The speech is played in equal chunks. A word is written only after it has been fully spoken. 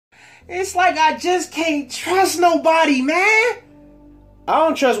It's like I just can't trust nobody, man. I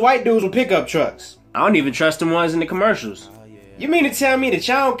don't trust white dudes with pickup trucks. I don't even trust them ones in the commercials. You mean to tell me that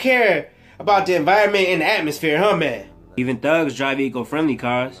y'all don't care about the environment and the atmosphere, huh, man? Even thugs drive eco-friendly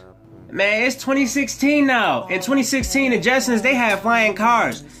cars. Man, it's 2016 now. In 2016, the Jetsons, they have flying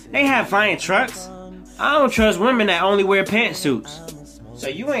cars. They have flying trucks. I don't trust women that only wear pantsuits. So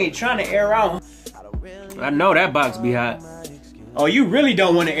you ain't trying to air out. I know that box be hot. Oh, you really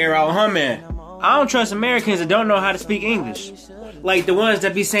don't want to air out, huh, man? I don't trust Americans that don't know how to speak English. Like the ones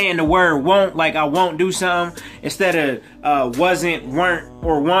that be saying the word won't, like I won't do something, instead of wasn't, weren't,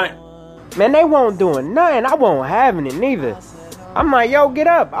 or want. Man, they won't doing nothing. I won't having it neither. I'm like, yo, get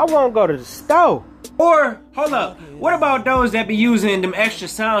up. I won't go to the store. Or, hold up, what about those that be using them extra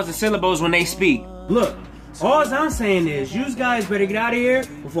sounds and syllables when they speak? Look, all I'm saying is, you guys better get out of here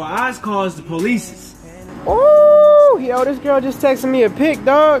before Oz calls the police. Ooh, yo, this girl just texted me a pic,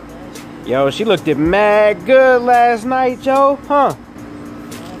 dog. Yo, she looked it mad good last night, yo, huh?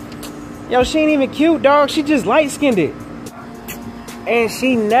 Yo, she ain't even cute, dog. She just light-skinned it. And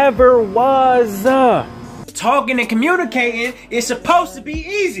she never was. Talking and communicating is supposed to be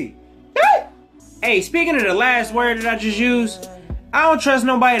easy. Hey, speaking of the last word that I just used, I don't trust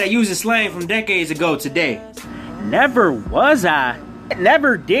nobody that uses slang from decades ago today. Never was I.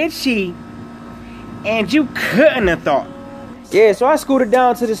 Never did she. And you couldn't have thought. Yeah, so I scooted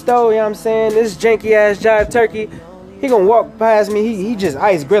down to the store, you know what I'm saying? This janky ass Jive Turkey, he gonna walk past me, he just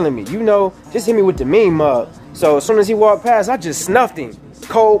ice grilling me, you know, just hit me with the mean mug. So as soon as he walked past, I just snuffed him.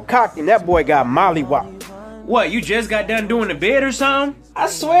 Cold cocked him, that boy got mollywopped. What, you just got done doing the bid or something? I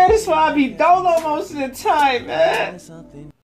swear this why I be dolo most of the time, man.